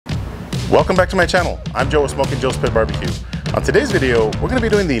Welcome back to my channel. I'm Joe with Smokin Joe's Pit Barbecue. On today's video, we're going to be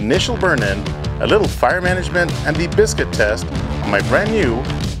doing the initial burn-in, a little fire management, and the biscuit test on my brand new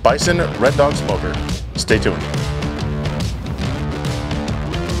Bison Red Dog Smoker. Stay tuned.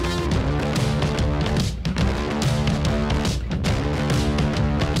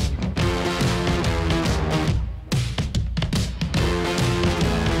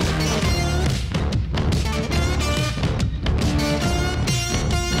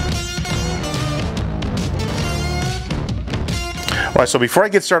 Alright, so before I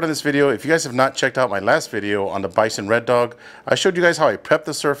get started on this video, if you guys have not checked out my last video on the Bison Red Dog, I showed you guys how I prepped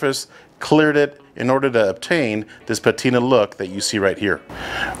the surface, cleared it in order to obtain this patina look that you see right here.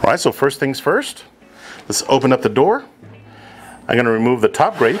 Alright, so first things first, let's open up the door. I'm going to remove the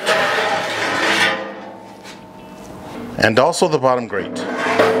top grate and also the bottom grate.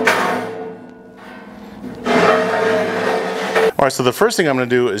 Alright, so the first thing I'm going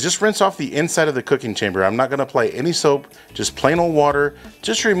to do is just rinse off the inside of the cooking chamber. I'm not going to apply any soap, just plain old water,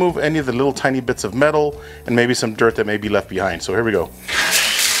 just to remove any of the little tiny bits of metal and maybe some dirt that may be left behind. So here we go.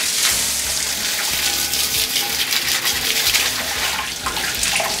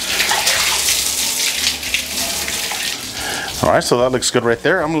 Alright, so that looks good right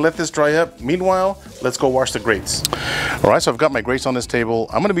there. I'm going to let this dry up. Meanwhile, let's go wash the grates. Alright, so I've got my grates on this table.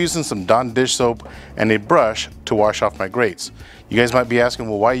 I'm going to be using some Dawn dish soap and a brush to wash off my grates. You guys might be asking,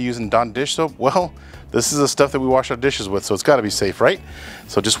 well, why are you using Dawn dish soap? Well, this is the stuff that we wash our dishes with, so it's got to be safe, right?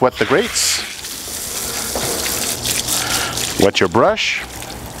 So just wet the grates. Wet your brush.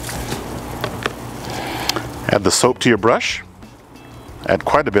 Add the soap to your brush. Add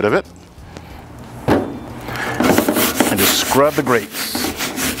quite a bit of it. And just scrub the grates.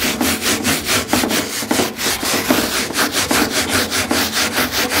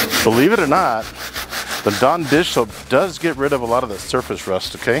 Believe it or not, the Dawn dish soap does get rid of a lot of the surface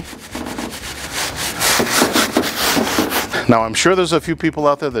rust, okay? Now, I'm sure there's a few people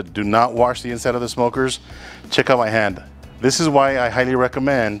out there that do not wash the inside of the smokers. Check out my hand. This is why I highly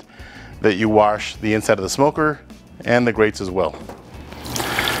recommend that you wash the inside of the smoker and the grates as well.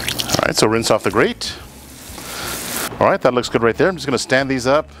 All right, so rinse off the grate. All right, that looks good right there. I'm just gonna stand these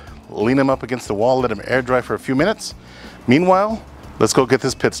up, lean them up against the wall, let them air dry for a few minutes. Meanwhile, let's go get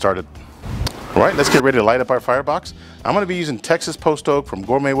this pit started. All right, let's get ready to light up our firebox. I'm going to be using Texas Post Oak from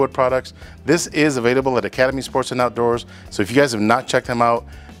Gourmet Wood Products. This is available at Academy Sports and Outdoors. So if you guys have not checked them out,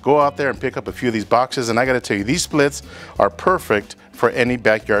 go out there and pick up a few of these boxes. And I got to tell you, these splits are perfect for any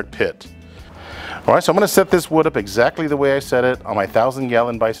backyard pit. All right, so I'm going to set this wood up exactly the way I set it on my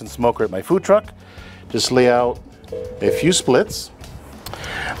 1,000-gallon Bison smoker at my food truck. Just lay out a few splits.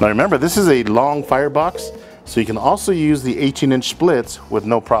 Now remember, this is a long firebox, so you can also use the 18-inch splits with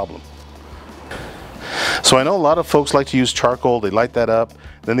no problem. So I know a lot of folks like to use charcoal. They light that up,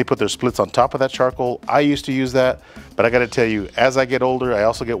 then they put their splits on top of that charcoal. I used to use that, but I got to tell you, as I get older, I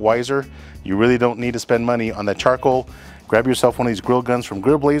also get wiser. You really don't need to spend money on that charcoal. Grab yourself one of these grill guns from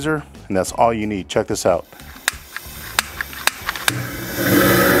Grill Blazer, and that's all you need. Check this out.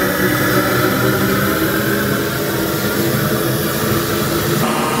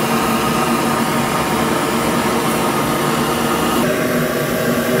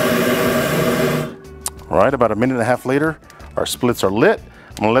 All right, about a minute and a half later, our splits are lit.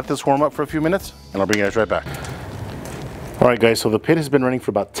 I'm gonna let this warm up for a few minutes and I'll bring you guys right back. All right guys, so the pit has been running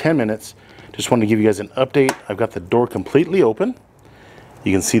for about 10 minutes. Just wanted to give you guys an update. I've got the door completely open.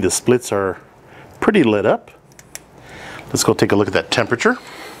 You can see the splits are pretty lit up. Let's go take a look at that temperature.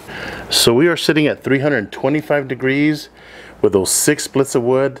 So we are sitting at 325 degrees with those 6 splits of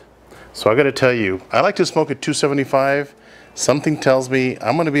wood. So I gotta tell you, I like to smoke at 275. Something tells me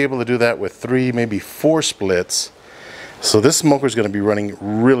I'm going to be able to do that with 3, maybe 4 splits. So this smoker is going to be running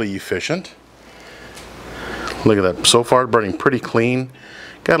really efficient. Look at that. So far, burning pretty clean.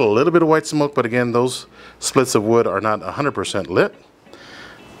 Got a little bit of white smoke, but again, those splits of wood are not 100% lit.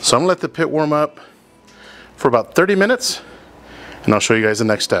 So I'm going to let the pit warm up for about 30 minutes, and I'll show you guys the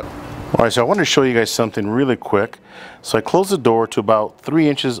next step. All right, so I want to show you guys something really quick. So I closed the door to about 3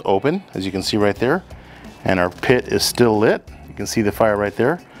 inches open, as you can see right there. And our pit is still lit. You can see the fire right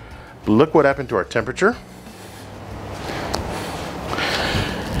there. Look what happened to our temperature.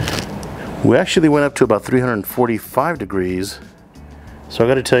 We actually went up to about 345 degrees. So I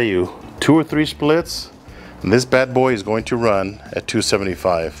got to tell you, 2 or 3 splits, and this bad boy is going to run at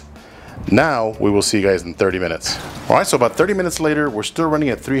 275. Now we will see you guys in 30 minutes. All right, so about 30 minutes later, we're still running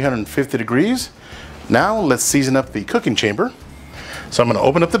at 350 degrees. Now let's season up the cooking chamber. So I'm going to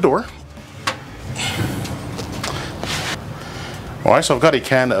open up the door. Alright, so I've got a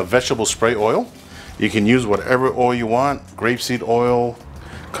can of vegetable spray oil. You can use whatever oil you want, grapeseed oil,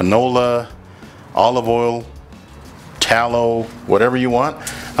 canola, olive oil, tallow, whatever you want.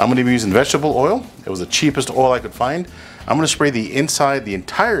 I'm going to be using vegetable oil. It was the cheapest oil I could find. I'm going to spray the inside, the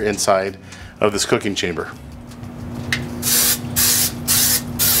entire inside of this cooking chamber.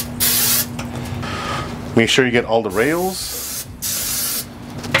 Make sure you get all the rails.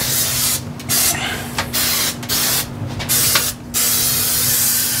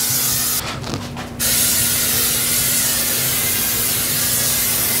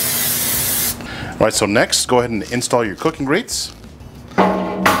 All right, so next, go ahead and install your cooking grates.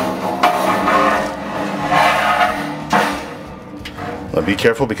 Now be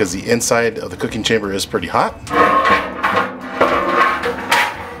careful because the inside of the cooking chamber is pretty hot.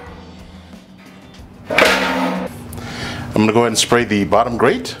 I'm going to go ahead and spray the bottom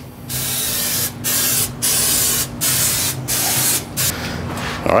grate.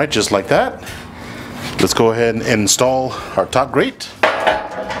 All right, just like that. Let's go ahead and install our top grate.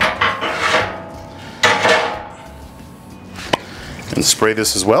 And spray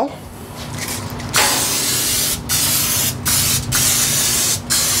this as well.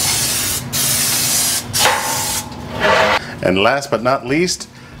 And last but not least,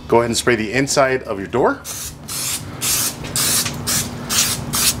 go ahead and spray the inside of your door.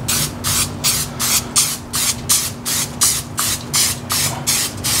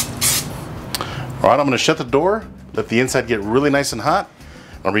 All right, I'm going to shut the door, let the inside get really nice and hot.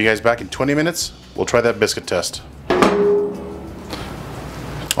 I'll bring you guys back in 20 minutes. We'll try that biscuit test.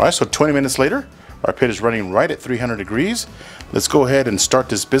 All right, so 20 minutes later, our pit is running right at 300 degrees. Let's go ahead and start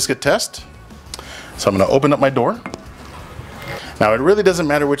this biscuit test. So I'm going to open up my door. Now, it really doesn't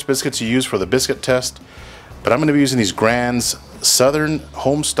matter which biscuits you use for the biscuit test, but I'm going to be using these Grand's Southern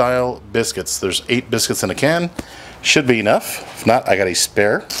Home Style biscuits. There's 8 biscuits in a can. Should be enough. If not, I got a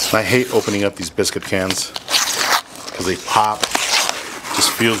spare. I hate opening up these biscuit cans because they pop. Just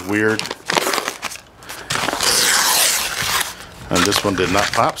feels weird. And this one did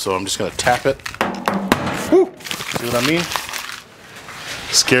not pop, so I'm just going to tap it. Woo! See what I mean?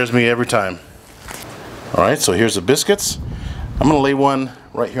 Scares me every time. All right, so here's the biscuits. I'm going to lay one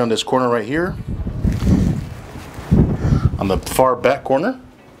right here on this corner right here. On the far back corner.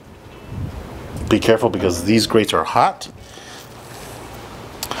 Be careful because these grates are hot.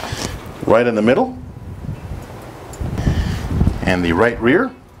 Right in the middle. And the right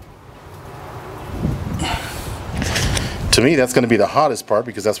rear. To me, that's going to be the hottest part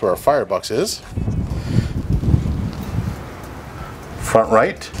because that's where our firebox is. Front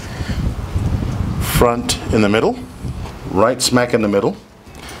right. Front in the middle. Right smack in the middle.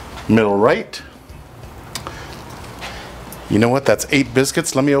 Middle right. You know what? That's 8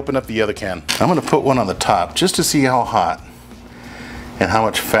 biscuits. Let me open up the other can. I'm going to put one on the top just to see how hot and how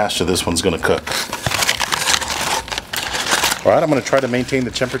much faster this one's going to cook. All right, I'm going to try to maintain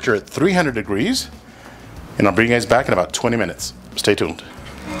the temperature at 300 degrees. And I'll bring you guys back in about 20 minutes. Stay tuned.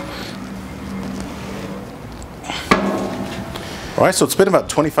 All right, so it's been about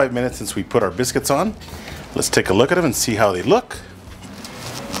 25 minutes since we put our biscuits on. Let's take a look at them and see how they look.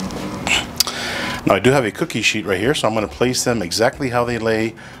 Now I do have a cookie sheet right here, so I'm going to place them exactly how they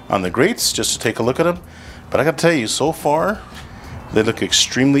lay on the grates just to take a look at them. But I got to tell you, so far, they look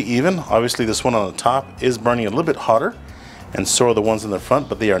extremely even. Obviously, this one on the top is burning a little bit hotter, and so are the ones in the front,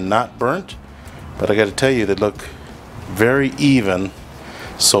 but they are not burnt. But I got to tell you, they look very even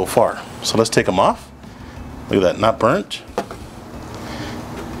so far. So let's take them off. Look at that, not burnt.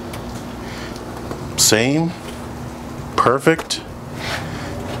 Same, perfect.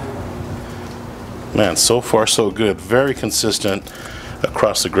 Man, so far so good. Very consistent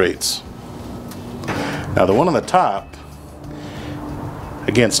across the grates. Now the one on the top,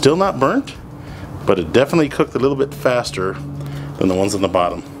 again, still not burnt, but it definitely cooked a little bit faster than the ones on the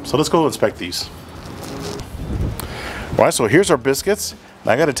bottom. So let's go inspect these. All right, so here's our biscuits.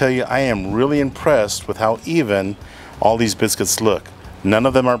 And I got to tell you, I am really impressed with how even all these biscuits look. None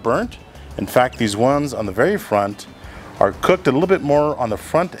of them are burnt. In fact, these ones on the very front are cooked a little bit more on the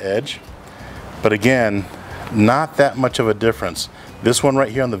front edge, but again, not that much of a difference. This one right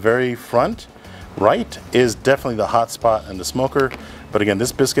here on the very front right is definitely the hot spot in the smoker, but again,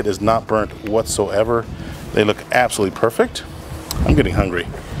 this biscuit is not burnt whatsoever. They look absolutely perfect. I'm getting hungry.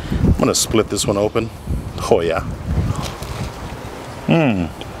 I'm gonna split this one open. Oh yeah.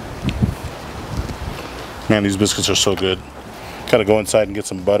 Man, these biscuits are so good. Gotta go inside and get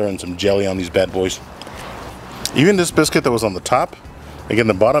some butter and some jelly on these bad boys. Even this biscuit that was on the top, again,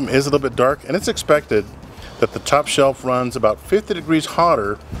 the bottom is a little bit dark, and it's expected that the top shelf runs about 50 degrees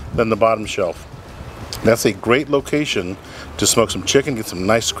hotter than the bottom shelf. That's a great location to smoke some chicken, get some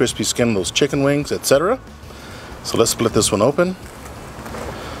nice crispy skin on those chicken wings, etc. So let's split this one open.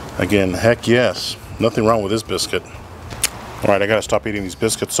 Again, heck yes. Nothing wrong with this biscuit. Alright, I gotta stop eating these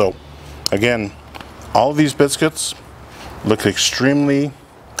biscuits. So, again, all of these biscuits look extremely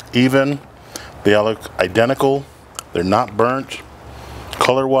even. They all look identical. They're not burnt.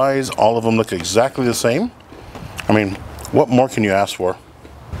 Color-wise, all of them look exactly the same. I mean, what more can you ask for?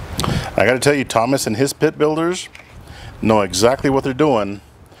 I gotta tell you, Thomas and his pit builders know exactly what they're doing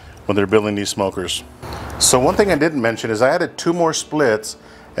when they're building these smokers. So one thing I didn't mention is I added 2 more splits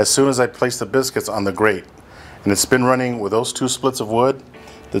as soon as I placed the biscuits on the grate. And it's been running with those 2 splits of wood.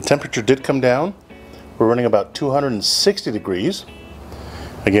 The temperature did come down. We're running about 260 degrees.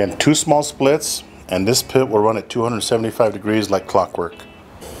 Again, 2 small splits, and this pit will run at 275 degrees like clockwork.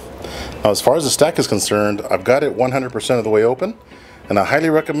 Now, as far as the stack is concerned, I've got it 100% of the way open, and I highly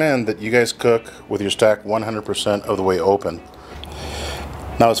recommend that you guys cook with your stack 100% of the way open.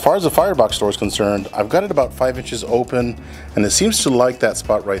 Now, as far as the firebox door is concerned, I've got it about 5 inches open, and it seems to like that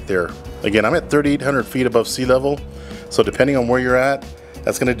spot right there. Again, I'm at 3,800 feet above sea level, so depending on where you're at,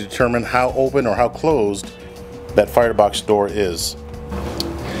 that's going to determine how open or how closed that firebox door is.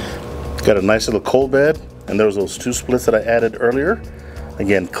 Got a nice little coal bed, and there's those 2 splits that I added earlier.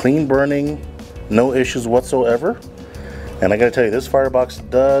 Again, clean burning, no issues whatsoever. And I gotta tell you, this firebox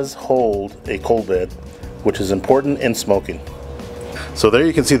does hold a coal bed, which is important in smoking. So there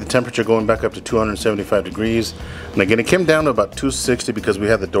you can see the temperature going back up to 275 degrees. And again, it came down to about 260 because we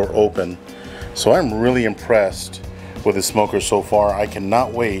had the door open. So I'm really impressed with this smoker so far. I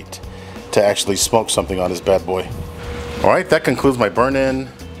cannot wait to actually smoke something on this bad boy. All right, that concludes my burn-in,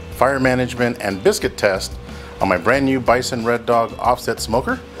 fire management, and biscuit test on my brand new Bison Red Dog offset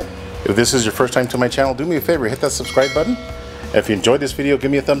smoker. If this is your first time to my channel, do me a favor, hit that subscribe button. And if you enjoyed this video,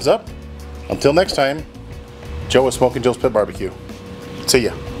 give me a thumbs up. Until next time, Joe with Smokin' Joe's Pit BBQ. See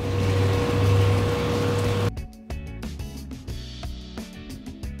ya.